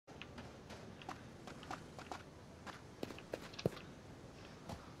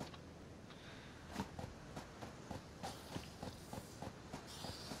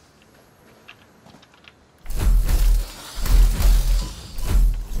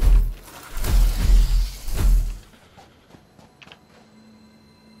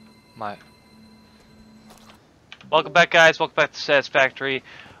my. Welcome back, guys. Welcome back to Satisfactory.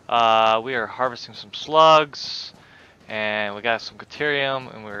 We are harvesting some slugs, and we got some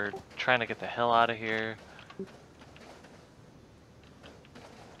Caterium, and we're trying to get the hell out of here.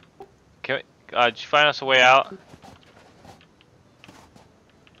 Can we, did you find us a way out?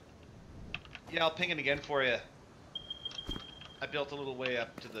 Yeah, I'll ping it again for you. I built a little way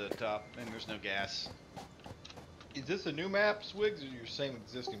up to the top, and there's no gas. Is this a new map, Swigs, or your same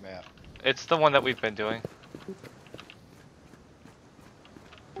existing map? It's the one that we've been doing.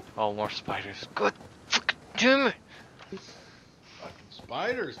 Oh, more spiders. Good fucking damn it! Fucking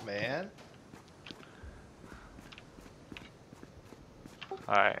spiders, man.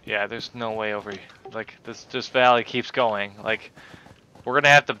 Alright, yeah, there's no way over here. Like, this valley keeps going. Like, we're gonna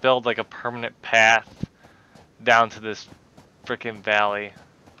have to build, like, a permanent path down to this frickin' valley.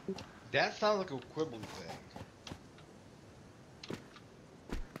 That sounds like a quibbling thing.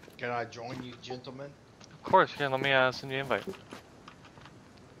 Can I join you, gentlemen? Of course, here, let me send you an invite.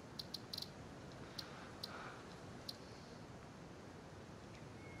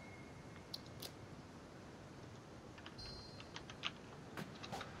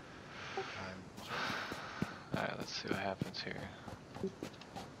 Alright, let's see what happens here.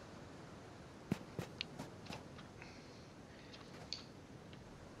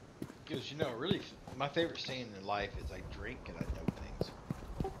 Because, you know, really, my favorite saying in life is I drink and I know things.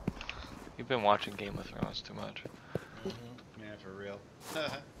 You've been watching Game of Thrones too much. Yeah, for real.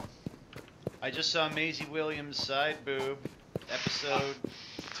 I just saw Maisie Williams' side boob, episode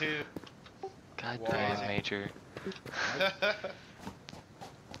 2. God damn, Major.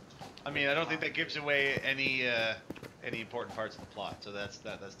 I mean, I don't think that gives away any important parts of the plot, so that's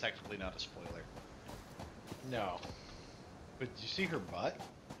technically not a spoiler. No. But did you see her butt?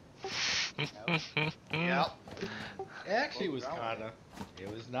 Yep. Actually, it was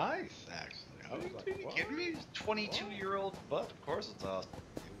it was nice, actually. I was like, Are you kidding me? 22-year-old butt, of course it's awesome.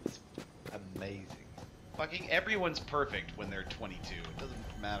 It was amazing. Fucking everyone's perfect when they're 22. It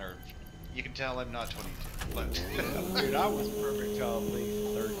doesn't matter. You can tell I'm not 22. But Dude, I was perfect till at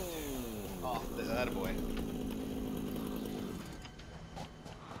least 32. oh, that a boy.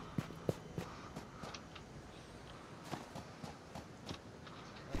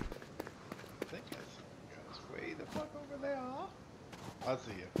 I think I see you guys way the fuck over there. I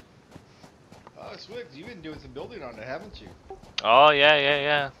see you. Oh, Swigs, you've been doing some building on it, haven't you? Oh,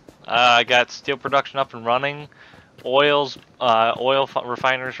 yeah. I got steel production up and running. Oil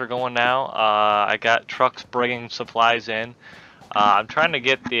refiners are going now. I got trucks bringing supplies in. I'm trying to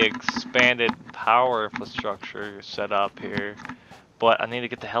get the expanded power infrastructure set up here, but I need to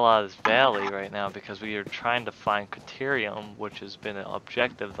get the hell out of this valley right now because we are trying to find Caterium, which has been an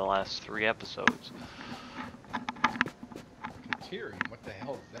objective the last 3 episodes. Caterium? What the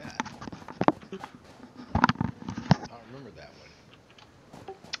hell is that? I don't remember that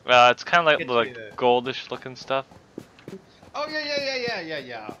one. It's kind of like the goldish looking stuff. Oh,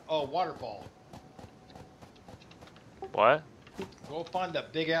 yeah. Oh, waterfall. What? Go find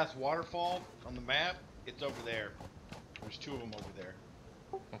that big ass waterfall on the map. It's over there. There's 2 of them over there.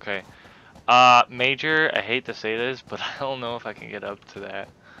 Okay. Major, I hate to say this, but I don't know if I can get up to that.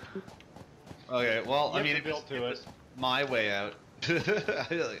 Okay, well, I mean, if it was my way out. do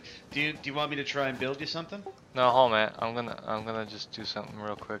you want me to try and build you something? No, hold on, man. I'm gonna just do something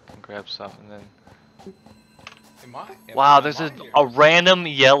real quick and grab something then. Wow, there's a random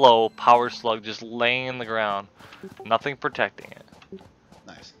yellow power slug just laying in the ground. Nothing protecting it.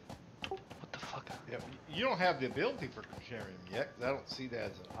 Nice. What the fuck? Yeah, you don't have the ability for Caterium yet, 'cause I don't see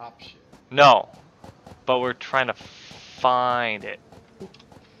that as an option. No, but we're trying to find it.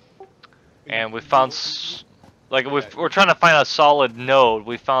 And we found, we're trying to find a solid node.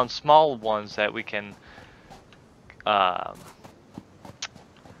 We found small ones that we can, oh,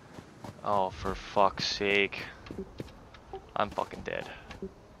 for fuck's sake. I'm fucking dead.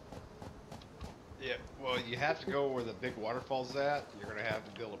 Yeah, well, you have to go where the big waterfall's at. You're gonna have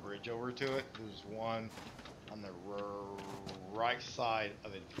to build a bridge over to it. There's one on the right side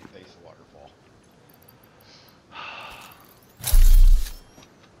of it if you face the waterfall.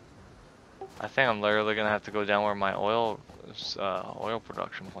 I think I'm literally gonna have to go down where my oil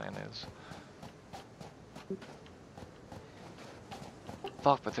production plant is.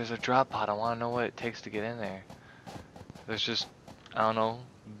 Fuck, but there's a drop pod. I want to know what it takes to get in there. There's just, I don't know,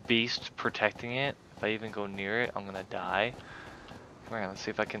 beast protecting it. If I even go near it, I'm gonna die. Come here, let's see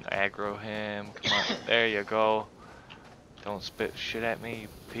if I can aggro him. Come on, there you go. Don't spit shit at me, you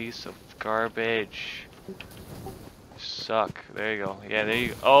piece of garbage. Suck. There you go. Yeah, there you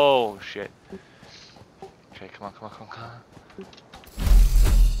go. Oh, shit. Okay, come on.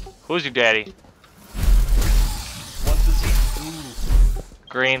 Who's your daddy? What does he do?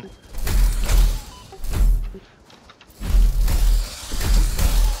 Green. Trying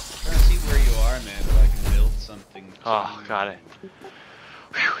to see where you are, man, so I can build something. Oh, got it.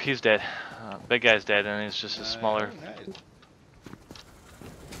 Whew, he's dead. Big guy's dead, and he's just a smaller. Nice.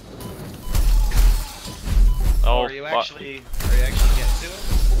 Oh, Are you actually getting to it?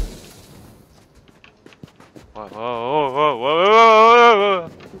 Whoa, whoa, whoa, whoa, whoa, whoa,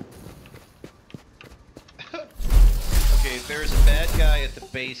 whoa. Okay, there's a bad guy at the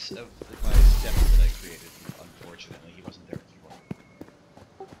base of my steps that I created. Unfortunately, he wasn't there before.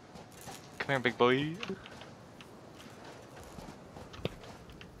 Come here, big boy.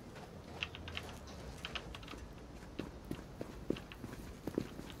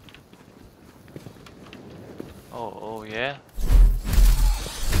 Oh yeah.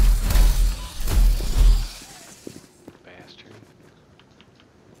 Bastard.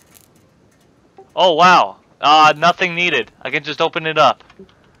 Oh wow. Nothing needed. I can just open it up.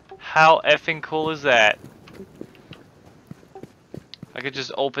 How effing cool is that? I could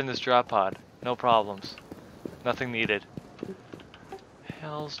just open this drop pod. No problems. Nothing needed.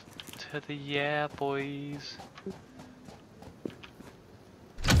 Hells to the yeah, boys.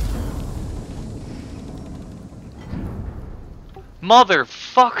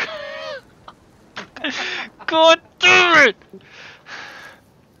 Motherfucker! God damn it!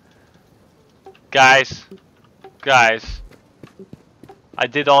 Guys, I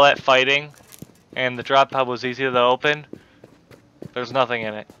did all that fighting, and the drop pod was easy to open. There's nothing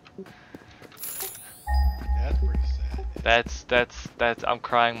in it. That's pretty sad. That's. I'm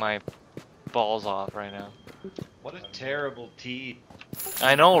crying my balls off right now. What a terrible tea.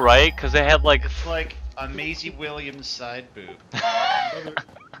 I know, right? Because they had like. It's like a Maisie Williams side boob.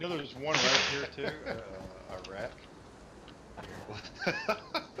 You know, there's one right here too. A wreck.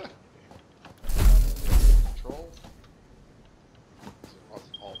 Control.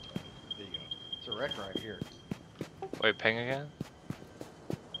 Oh, there you go. It's a wreck right here. Wait, ping again?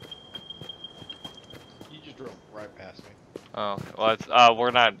 You just drove right past me. Oh, well, it's,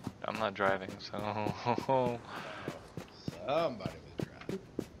 we're not. I'm not driving, so. Somebody was driving.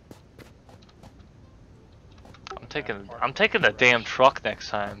 I'm taking the damn truck next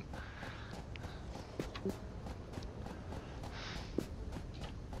time.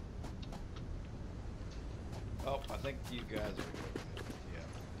 Oh, I think you guys are good.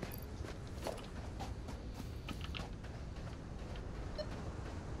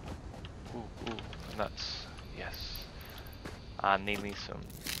 Yeah. Ooh, nuts. Yes. I need me some.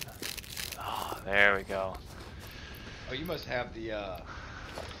 Oh, there we go. Oh, you must have the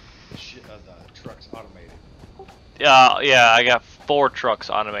trucks automated. Yeah, I got 4 trucks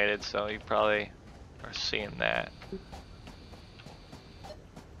automated, so you probably are seeing that.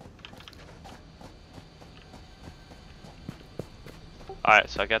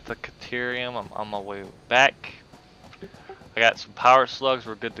 Alright, so I got the Caterium, I'm on my way back. I got some power slugs,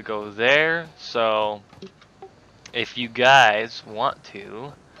 we're good to go there. So, if you guys want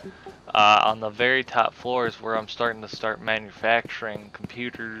to, on the very top floor is where I'm starting to manufacturing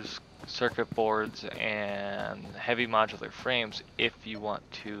computers, circuit boards, and heavy modular frames if you want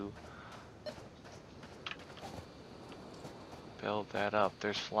to build that up.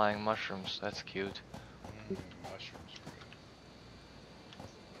 There's flying mushrooms, that's cute. Mushrooms.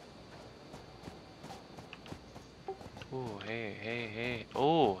 Ooh, hey.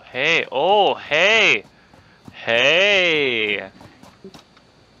 Oh, hey, oh, hey! Hey!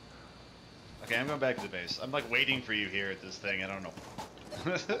 Okay, I'm going back to the base. I'm like waiting for you here at this thing. I don't know.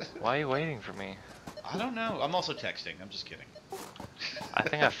 Why are you waiting for me? I don't know. I'm also texting. I'm just kidding. I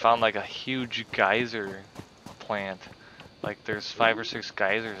think I found like a huge geyser plant. Like there's 5 or 6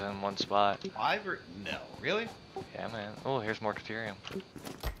 geysers in one spot. 5 or no? Really? Yeah, man. Oh, here's more Caterium.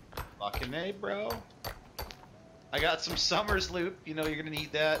 Fucking A, bro. I got some Summers loot. You know you're gonna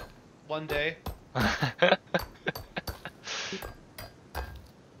need that one day.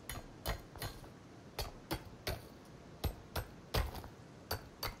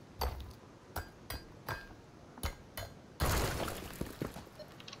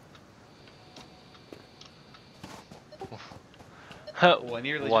 Oh, I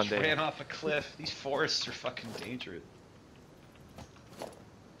nearly One just day. ran off a cliff. These forests are fucking dangerous.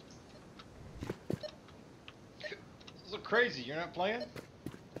 This is crazy. You're not playing?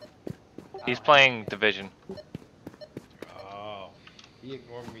 He's playing Division. Oh, he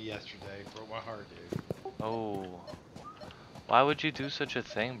ignored me yesterday. Broke my heart, dude. Oh. Why would you do such a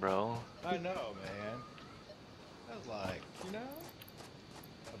thing, bro? I know, man. I was like, you know,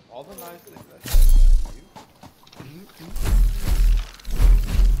 of all the nice things I said about you.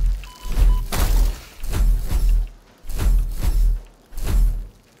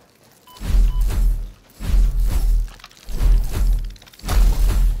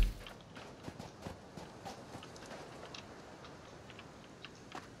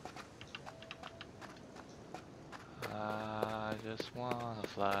 just wanna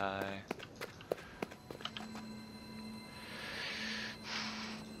fly.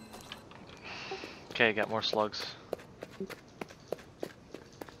 Okay, got more slugs. Makes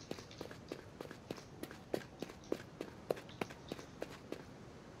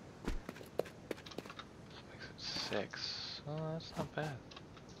it 6. Oh, that's not bad.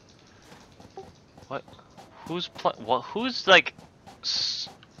 What? Who's like,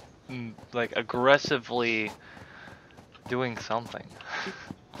 like aggressively doing something?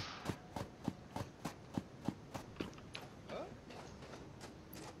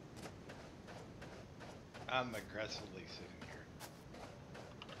 I'm aggressively sitting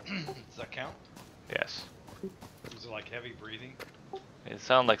here. Does that count? Yes. Is it like heavy breathing? It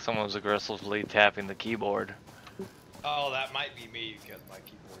sounded like someone was aggressively tapping the keyboard. Oh, that might be me because my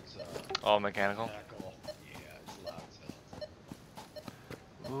keyboard's All mechanical? mechanical. Yeah, it's loud as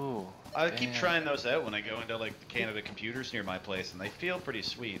hell. Ooh. I keep damn. trying those out when I go into like the Canada computers near my place, and they feel pretty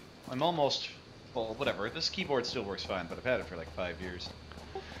sweet. I'm almost, well, whatever. This keyboard still works fine, but I've had it for like 5 years.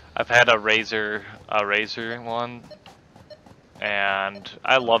 I've had a Razer one, and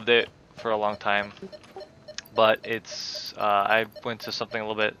I loved it for a long time. But it's I went to something a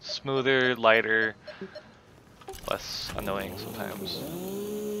little bit smoother, lighter, less annoying sometimes.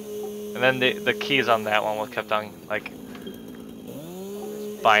 And then the keys on that one kept on like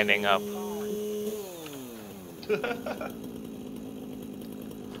binding up.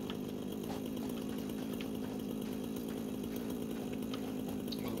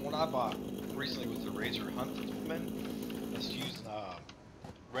 Well, the one I bought recently was the Razer Huntsman. It's using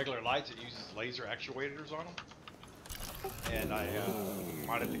regular lights. It uses laser actuators on them. And I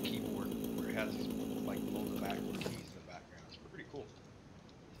modded the keyboard where it has these like below the back keys in the background. It's pretty cool.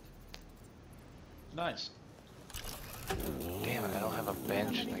 Nice. Damn it, I don't have a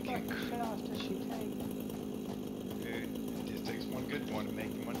bench and I can't. It just takes one good one to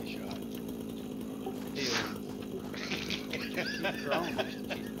make the money shot.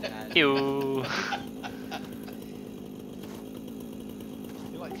 Ew.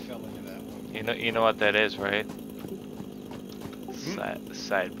 You like fell into that one. You know what that is, right?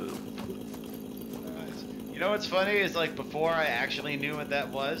 Side boob. Nice. You know what's funny is like before I actually knew what that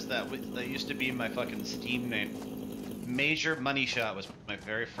was, that used to be my fucking Steam name. Major Money Shot was my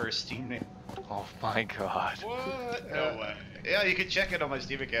very first Steam name. Oh my god. What? No way. Yeah, you can check it on my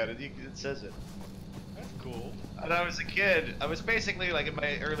Steam account. It says it. That's cool. When I was a kid, I was basically like in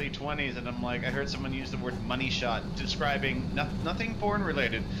my early 20s, and I'm like, I heard someone use the word money shot describing nothing porn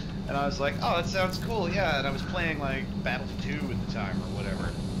related, and I was like, oh, that sounds cool, yeah. And I was playing like Battlefield 2 at the time or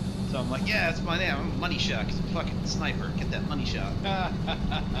whatever, so I'm like, yeah, that's my name. I'm a money shot, 'cause I'm a fucking sniper. Get that money shot.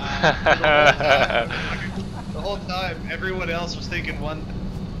 The whole time, everyone else was thinking one,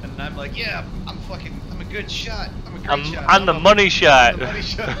 and I'm like, yeah, I'm a good shot. I'm a great shot. I'm the money shot. I'm the money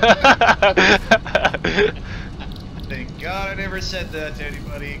shot. Thank God I never said that to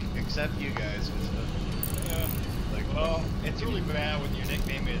anybody except you guys. Like, well, it's really bad when your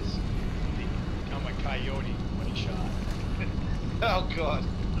nickname is become a coyote when he shot. Oh God.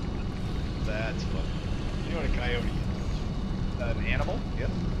 That's funny. You know what a coyote is? An animal? Yep.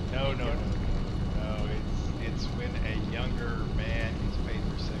 No. It's when a younger man gets paid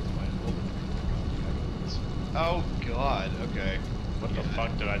for sex by an older man. Oh God. Okay. What the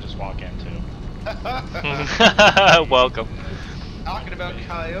fuck did I just walk into? Welcome. Talking about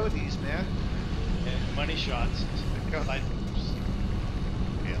coyotes, man. And money shots. Side moves.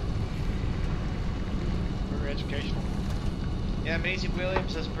 Yeah. Very educational. Yeah, Maisie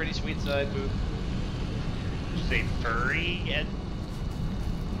Williams has a pretty sweet side boob. Did you say furry? And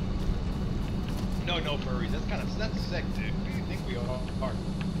No furries. That's sick, dude. Who do you think we all are?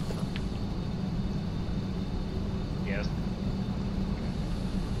 yes.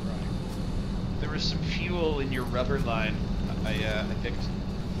 Right. There was some fuel in your rubber line. I fixed.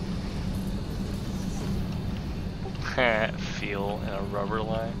 Feel in a rubber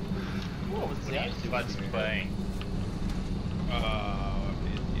line. What was What are you Let's play? It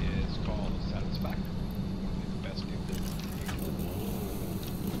is called Satisfactory. The best game.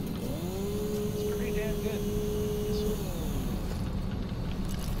 It's pretty damn good.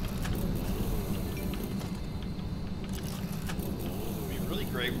 It'd be really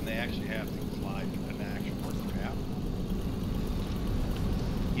great when they actually have things live in an actual working map.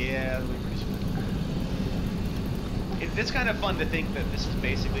 Yeah, that'd be pretty sweet. It's kind of fun to think that this is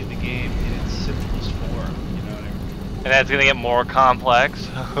basically the game in its simplest form. You know what I mean? And that's gonna get more complex.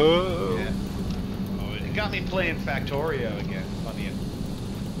 Yeah. Oh, It got me playing Factorio again. Funny enough.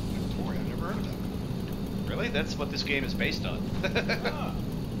 Victoria, I've never heard of that. Really? That's what this game is based on. Ah.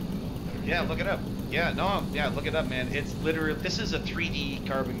 Yeah, look it up. Yeah, no, yeah, look it up, man. It's literally, this is a 3D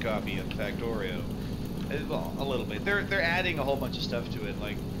carbon copy of Factorio. Well, a little bit. They're adding a whole bunch of stuff to it.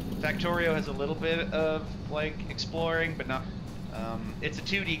 Like, Factorio has a little bit of like exploring, but not. It's a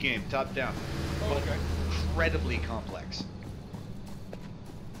 2D game, top down, Oh, but okay. incredibly complex.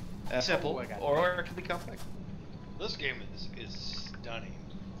 Simple, or it can be complex. This game is stunning.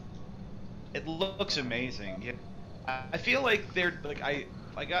 It looks amazing. Yeah, I feel like they're like I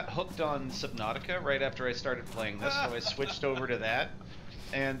got hooked on Subnautica right after I started playing this, so I switched over to that,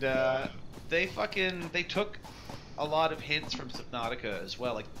 and they took a lot of hints from Subnautica as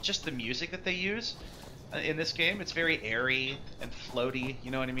well, like just the music that they use in this game. It's very airy and floaty,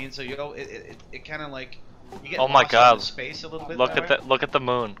 you know what I mean? So it kind of like you get Oh my lost in God! the space a little bit. Look that at way. that! Look at the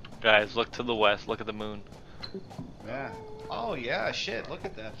moon, guys. Look to the west. Look at the moon. Yeah. Oh yeah, shit! Look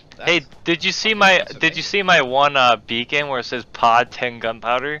at that. Hey, did you see my one beacon where it says pod 10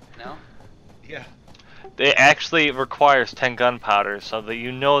 gunpowder? No? Yeah. It actually requires 10 gunpowder, so that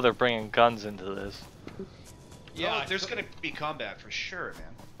you know they're bringing guns into this. Yeah, there's gonna be combat for sure, man.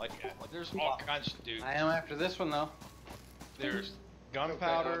 Like, there's all kinds of dudes. I am after this one though. There's I'll be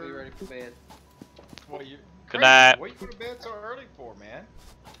gunpowder. ready for bed. Well, you. Good night. What you go to bed so early for, man?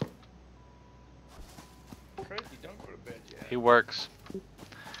 Crazy, don't go to bed yet. He works.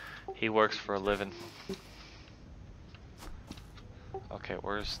 He works for a living. Okay,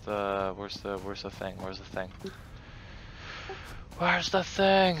 where's the thing? Where's the thing? Where's the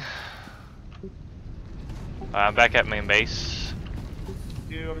thing? I'm back at main base.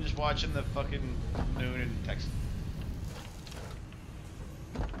 Dude, I'm just watching the fucking moon in Texas.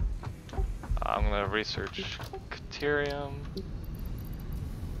 I'm gonna research Caterium.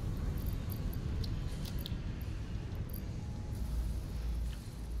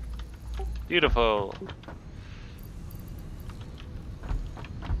 Beautiful.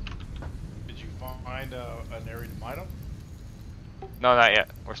 Did you find an area to mine them? No, not yet.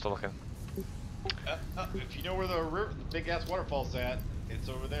 We're still looking. If you know where the big ass waterfall's at, it's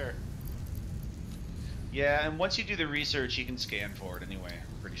over there. Yeah, and once you do the research, you can scan for it anyway.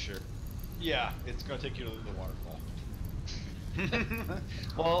 I'm pretty sure. Yeah, it's gonna take you to the waterfall.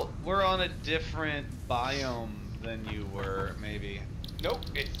 Well, we're on a different biome than you were, maybe. Nope.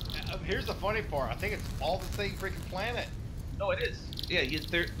 It's here's the funny part. I think it's all the same freaking planet. No, it is. Yeah,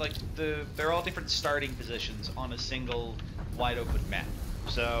 they're like they're all different starting positions on a single wide open map.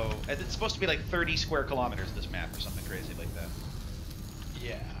 So it's supposed to be like 30 square kilometers. This map or something crazy like that.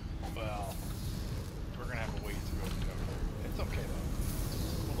 Yeah. Well, we're gonna have a ways to go to go there. It's okay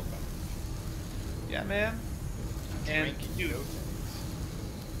though. We'll look back. Yeah, man. And Drinking dude, those things.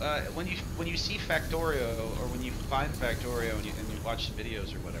 when you see Factorio or when you find Factorio and you watch some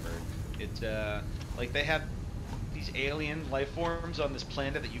videos or whatever, it like they have these alien life forms on this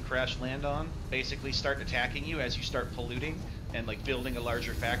planet that you crash land on basically start attacking you as you start polluting and like building a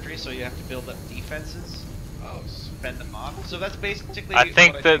larger factory. So you have to build up defenses, fend them off. So that's basically. I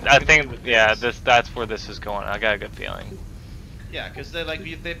think what that they're gonna do with yeah, this. that's where this is going. I got a good feeling. Yeah, because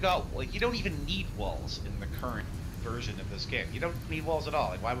they've got like you don't even need walls in the current version of this game. You don't need walls at all.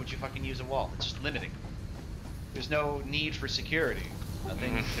 Like why would you fucking use a wall? It's just limiting. There's no need for security.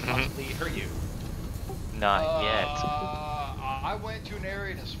 Nothing can possibly hurt you. Not yet. I went to an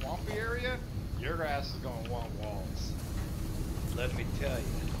area in a swampy area. Your ass is gonna want walls. Let me tell you.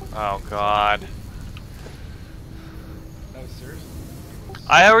 Oh God. No, seriously.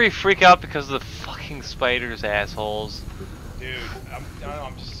 I already freak out because of the fucking spiders, assholes. Dude,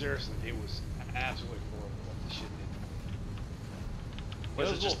 I'm just seriously. It was absolutely horrible what the shit did. Was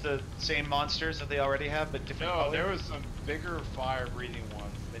Those it just the same monsters that they already have, but different? No, color? there was some bigger fire-breathing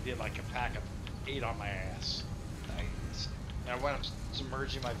ones. They did like a pack of 8 on my ass. Nice. And I went up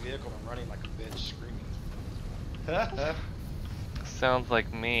submerging my vehicle and running like a bitch, screaming. Sounds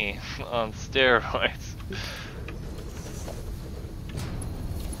like me on steroids.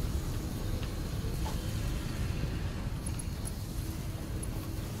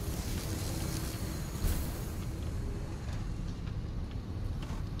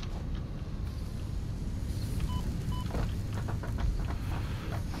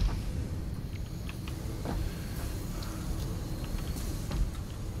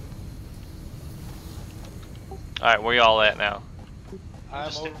 Alright, where y'all at now? I'm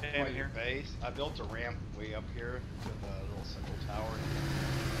just over staying by your here. base. I built a ramp way up here to the little central tower.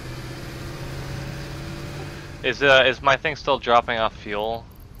 Is my thing still dropping off fuel?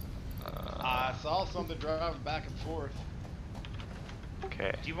 I saw something driving back and forth.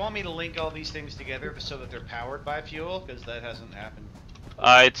 Okay. Do you want me to link all these things together so that they're powered by fuel? Because that hasn't happened.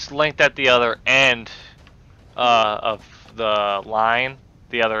 It's linked at the other end of the line.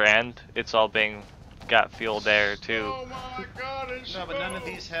 The other end. It's all being got fuel there too. Oh my god, it's No, but none of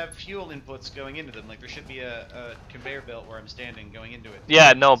these have fuel inputs going into them. Like there should be a conveyor belt where I'm standing going into it.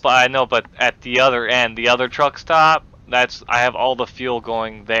 Yeah, no, but I know, but at the other end, the other truck stop, I have all the fuel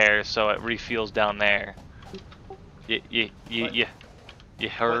going there, so it refuels down there. You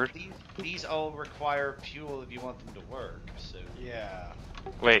heard? But these all require fuel if you want them to work. So Yeah.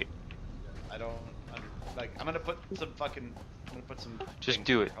 Wait, I don't like. I'm gonna put some fucking. I'm gonna put some. just things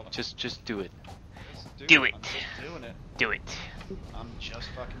do here. it. Hold on. Just do it. Just do it. I'm just doing it. Do it. I'm just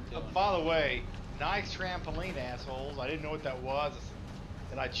fucking doing it. By the way, nice trampoline, assholes. I didn't know what that was,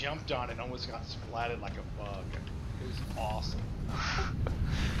 and I jumped on it and almost got splatted like a bug. It was awesome.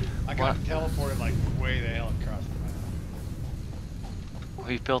 I got What? teleported like way the hell across the map.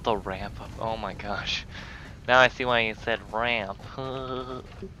 We built a ramp up. Oh my gosh. Now I see why you said ramp. Yeah,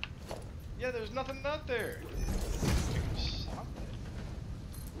 there's nothing out there.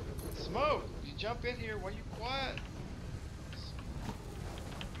 Smoke, you jump in here. Why you quiet?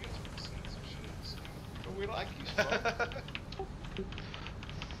 But we like you, Smoke.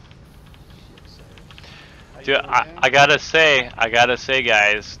 Dude, I gotta say,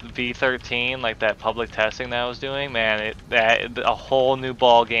 guys, V13, like that public testing that I was doing, man, a whole new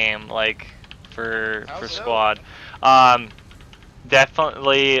ball game, like for squad.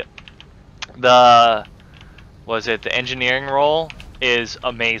 Definitely the engineering role is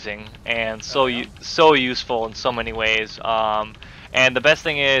amazing and so useful in so many ways. And the best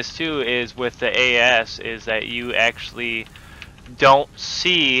thing is too is with the AS is that you actually don't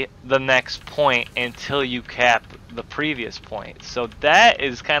see the next point until you cap the previous point. So that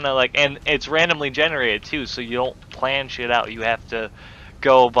is kind of like, and it's randomly generated too, so you don't plan shit out. You have to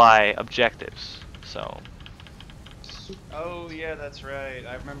go by objectives. So. Oh yeah, that's right.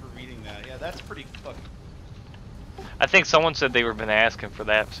 I remember reading that. Yeah, that's pretty fucking. I think someone said they were been asking for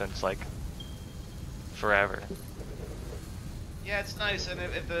that since like forever. Yeah, it's nice, and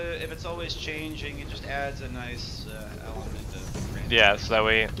if it's always changing, it just adds a nice element of random. Yeah, so that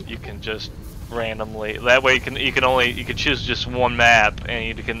way you can just randomly. That way you can choose just one map,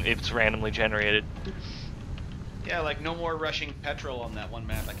 and it's randomly generated. Yeah, like no more rushing petrol on that one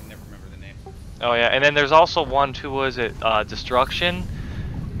map. I can never remember the name. Oh yeah, and then there's also one too. Was it Destruction?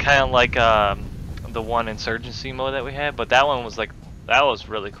 Kind of like the one Insurgency mode that we had, but that one was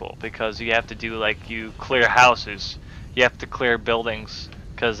really cool because you have to do you clear houses. You have to clear buildings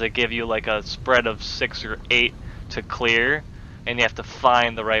because they give you like a spread of 6 or 8 to clear, and you have to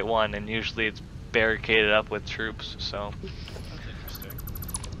find the right one, and usually it's barricaded up with troops. So That's interesting.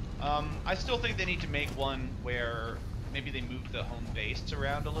 I still think they need to make one where maybe they move the home base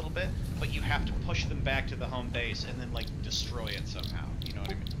around a little bit, but you have to push them back to the home base and then destroy it somehow. You know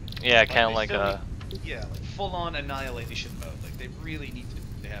what I mean? yeah, kind of they like still a. need- yeah, like full-on annihilation mode. Like they really need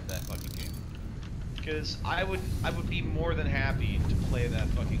to have that fucking game. Because I would be more than happy to play that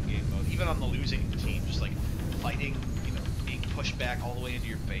fucking game mode, even on the losing team, just fighting, being pushed back all the way into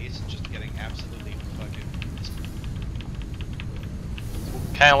your base and just getting absolutely fucking.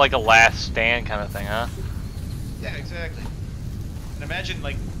 Kind of like a last stand kind of thing, huh? Yeah, exactly. And imagine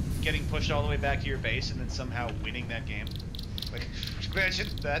getting pushed all the way back to your base and then somehow winning that game. Like, imagine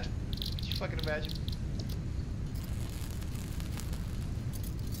that. Could you fucking imagine?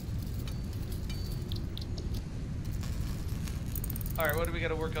 Alright, what do we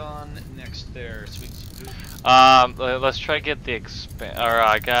gotta work on next there, sweet? Let's try to get the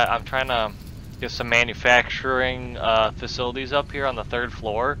I'm trying to get some manufacturing facilities up here on the 3rd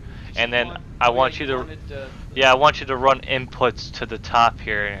floor, and then I want you to run inputs to the top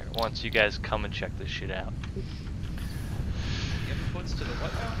here once you guys come and check this shit out. Inputs to the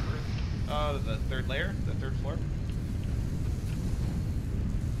what now? The 3rd layer? The 3rd floor?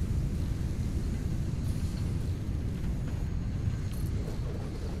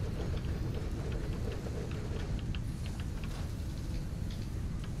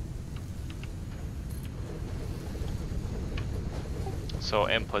 So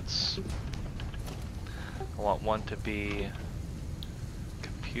inputs, I want one to be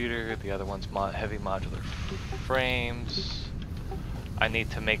computer, the other one's heavy modular frames. I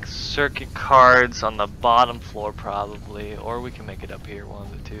need to make circuit cards on the bottom floor probably, or we can make it up here, one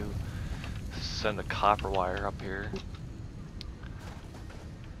of the two. Send the copper wire up here.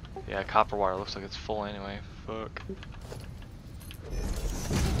 Yeah, copper wire looks like it's full anyway, fuck.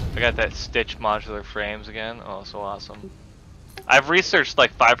 I got that Stitch modular frames again, oh so awesome. I've researched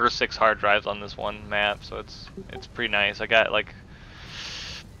 5 or 6 hard drives on this one map, so it's pretty nice. I got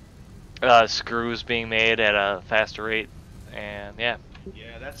screws being made at a faster rate, and yeah.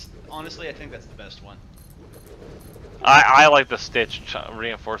 Yeah, that's honestly I think that's the best one. I like the stitch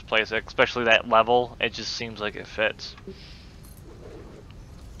reinforced place, especially that level. It just seems like it fits.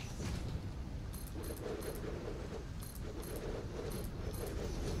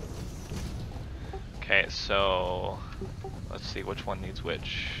 Okay, so let's see which one needs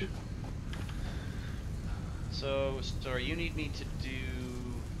which. So you need me to do...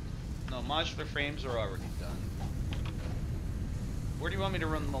 No, modular frames are already done. Where do you want me to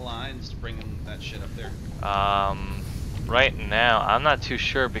run the lines to bring in that shit up there? Right now, I'm not too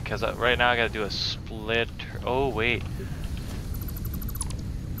sure because right now I gotta do a split. Oh, wait.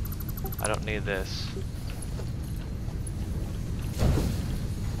 I don't need this.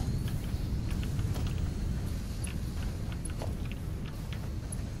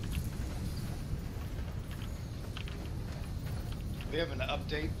 We have an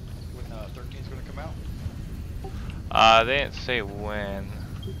update when 13 is going to come out. They didn't say when.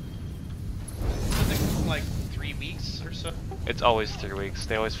 I think like 3 weeks or so. It's always 3 weeks.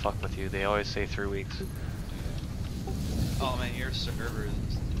 They always fuck with you. They always say 3 weeks. Oh man, your server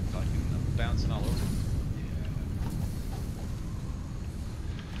is fucking bouncing all over.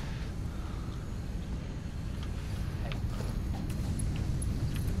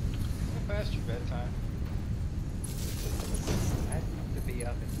 How fast your bedtime? I have to be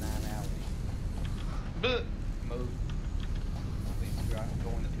up in 9 hours. But Move.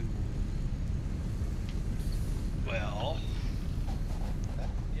 Going to well,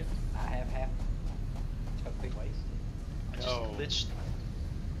 Yep. I have half totally wasted. I just No. glitched.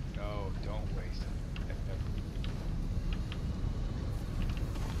 No, don't waste it.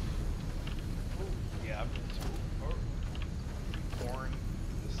 Yeah, I'm pouring at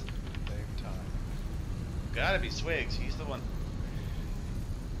the same time. Gotta be Swigs. He's the one.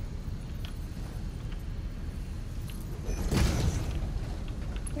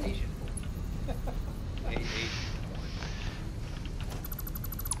 Asian. Asian.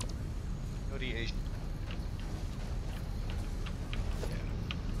 Go to Asian.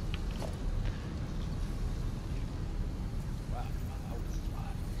 Wow, I was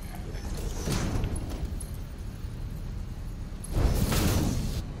flying.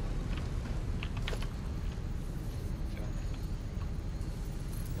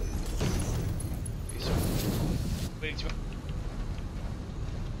 Wait,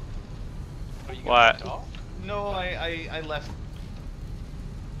 Are you What? gonna talk? no, I left.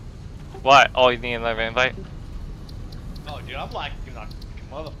 What? Oh, you need another invite? Oh, dude, I'm like,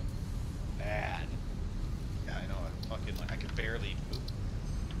 mother. Man. Yeah, I know. I fucking like I could barely move.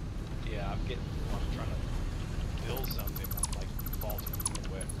 Yeah, I'm trying to build something. I'm like falling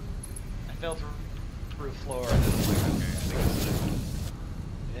away. I fell through a floor and then I'm like, okay, I think it's it.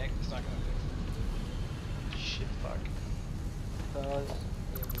 Yeah, it's not gonna fix it. Shit, fuck. Because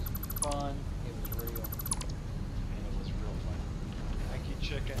it was fun, it was real. And it was real fun. Thank you,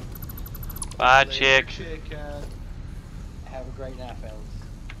 chicken. Bye, Later, chick. Chicken. Have a great night, fellas.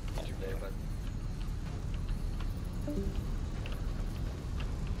 Get your day, bud.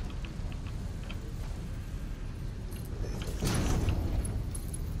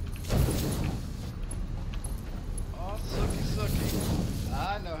 Oh, sucky.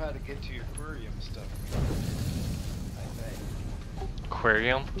 I know how to get to your aquarium stuff. I think.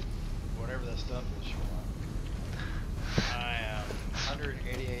 Aquarium? Whatever that stuff is you want. I am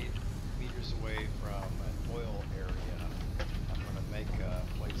 188 meters away from an oil area. I'm going to make a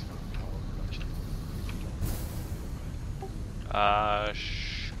place for power production.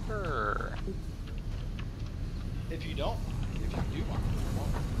 Sure. If you don't mind, if you do mind, you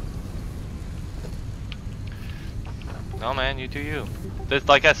won't. No, man, you do you. This,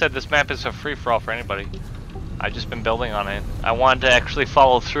 like I said, this map is a free-for-all for anybody. I've just been building on it. I wanted to actually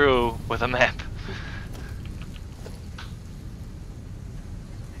follow through with a map.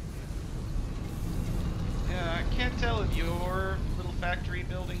 Yeah, I can't tell if your little factory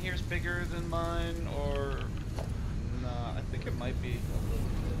building here is bigger than mine or nah. I think it might be a little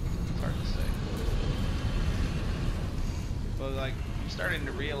bit. It's hard to say. But like, I'm starting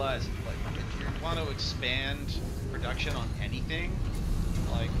to realize, like, if you want to expand production on anything,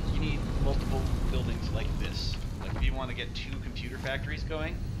 like, you need multiple buildings like this. Like, if you want to get 2 computer factories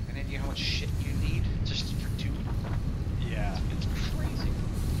going, and then you know how much shit you need just for 2. Yeah. It's crazy.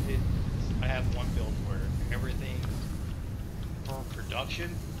 I have one build where everything for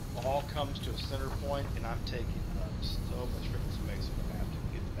production all comes to a center point, and I'm taking up so much freaking space when I have to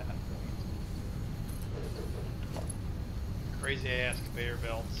get to that point. Crazy ass conveyor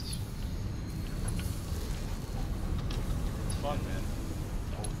belts. It's fun, man.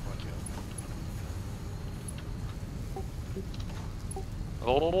 Oh, fuck yeah.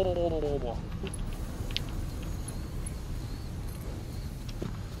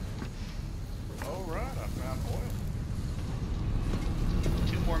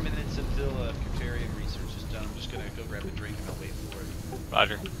 just gonna go grab a drink and I'll wait for it.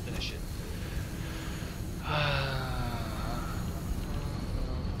 Roger. Finish it.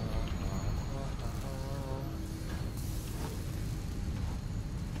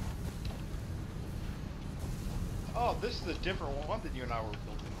 Oh, this is a different one than you and I were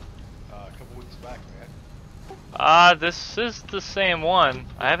building a couple weeks back, man. This is the same one.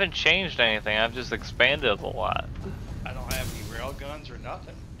 I haven't changed anything. I've just expanded a lot. I don't have any rail guns or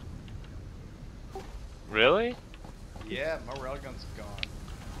nothing. Really? Yeah, my railgun's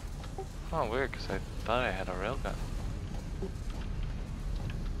gone. Oh, weird, because I thought I had a railgun.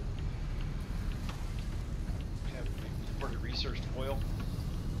 Have already researched oil.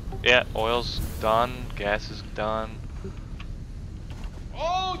 Yeah, oil's done. Gas is done.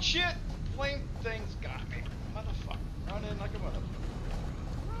 Oh shit! Flame thing's got me. Motherfucker. Run in like a motherfucker.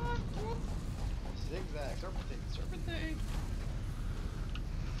 Run! Whoop. Zigzag. Serpentine. Serpentine.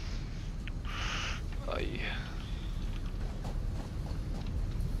 Oh, yeah.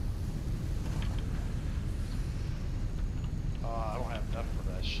 I don't have enough for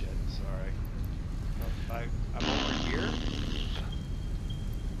that shit. Sorry. I'm over here.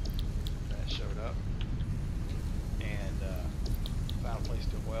 That showed up. And found a place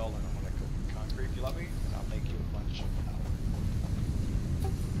to weld, and I'm gonna cook concrete. If you let me, and I'll make you a bunch of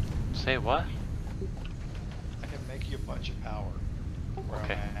power. Say what? I can make you a bunch of power. Where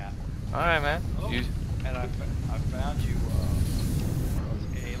Okay. I'm at. Alright, man. Oh, You... and I found you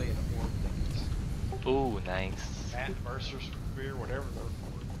those alien orb things. Ooh, nice. Matt Mercer's spear, whatever they're for.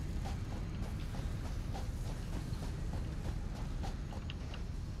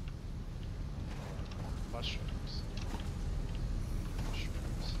 Mushrooms.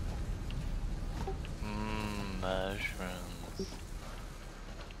 Mushrooms. Mushrooms.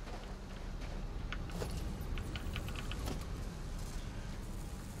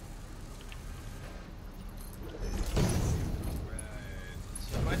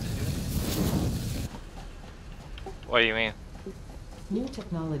 So what do I have to do? What do you mean? New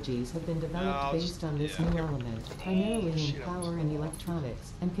technologies have been developed No, based on this yeah. new element, primarily Shit, in I'm power and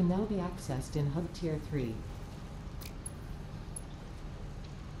electronics, and can now be accessed in Hub Tier 3.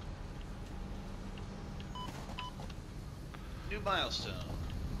 New milestone.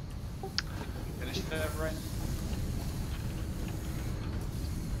 Finish that right?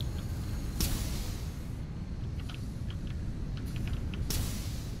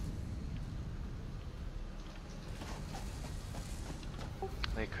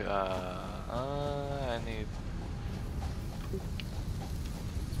 Like, I need...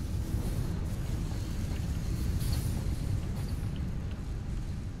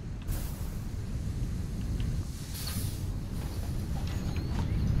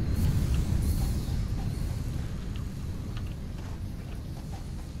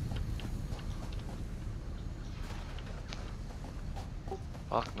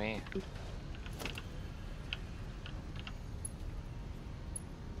 Fuck me.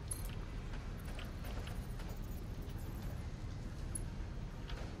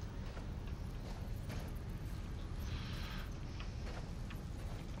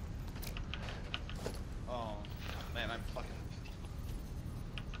 Oh, man, I'm fucking...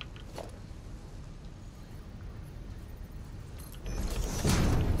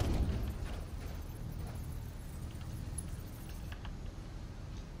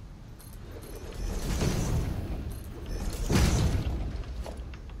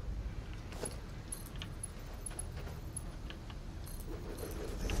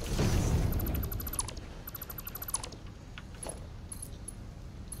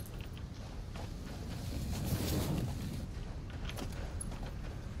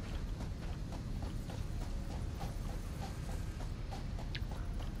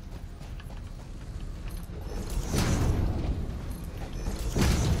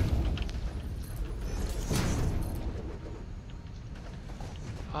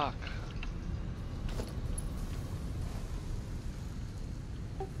 Fuck.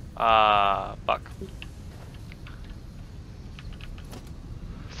 Fuck.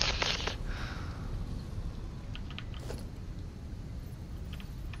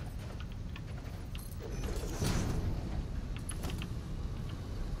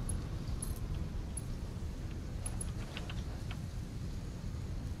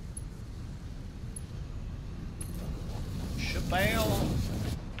 Shabale!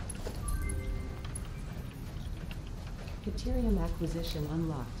 Deuterium acquisition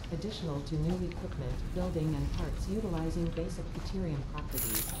unlocked, additional to new equipment, building and parts utilizing basic deuterium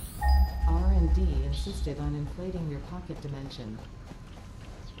properties. R&D insisted on inflating your pocket dimension.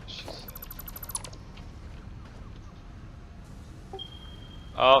 That's what she said.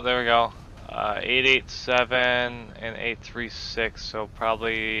 Oh, there we go. 887 and 836, so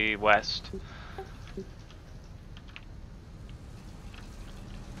probably west.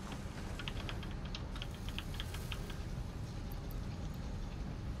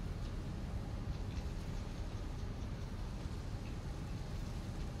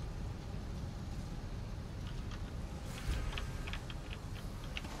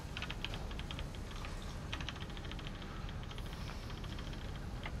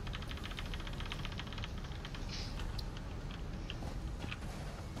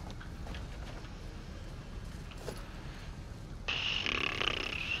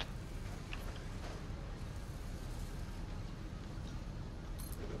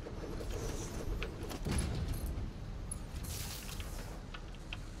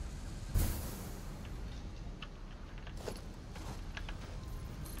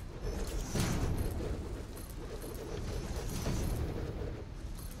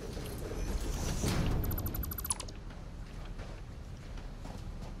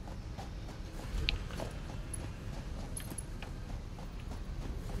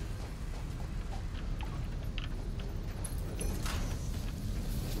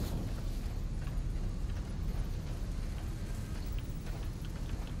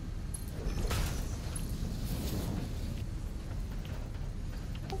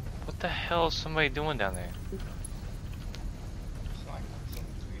 What the hell is somebody doing down there? It's like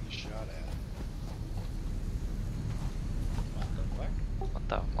someone's being shot at. What the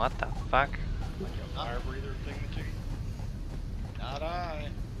fuck? What the fuck? Like a fire breather thingamajig? Not I.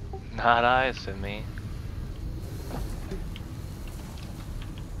 Not I, said me.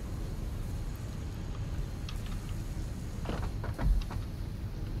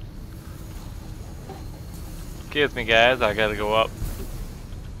 Excuse me guys, I gotta go up.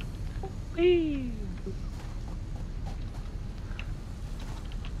 Whee!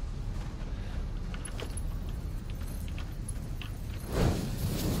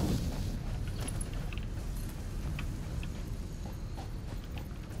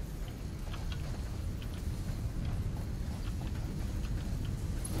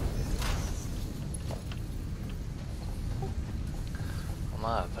 A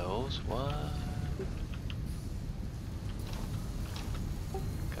lot of those, what?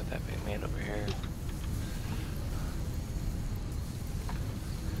 Got that being made over here.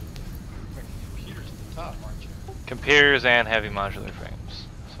 Like computers at the top, aren't you? Computers and heavy modular frames.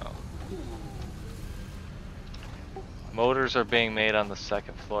 So motors are being made on the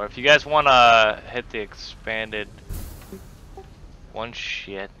second floor. If you guys wanna hit the expanded one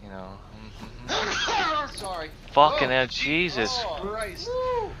shit, you know. Sorry. Fucking Oh, hell, Jesus. Oh, Christ.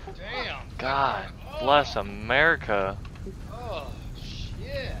 Damn. God Oh. bless America. Oh,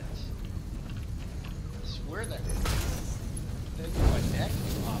 shit. I swear that my neck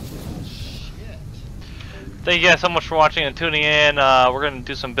popped. Oh, shit. Thank you guys so much for watching and tuning in. We're gonna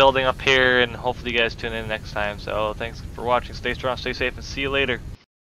do some building up here, and hopefully you guys tune in next time. So thanks for watching. Stay strong, stay safe, and see you later.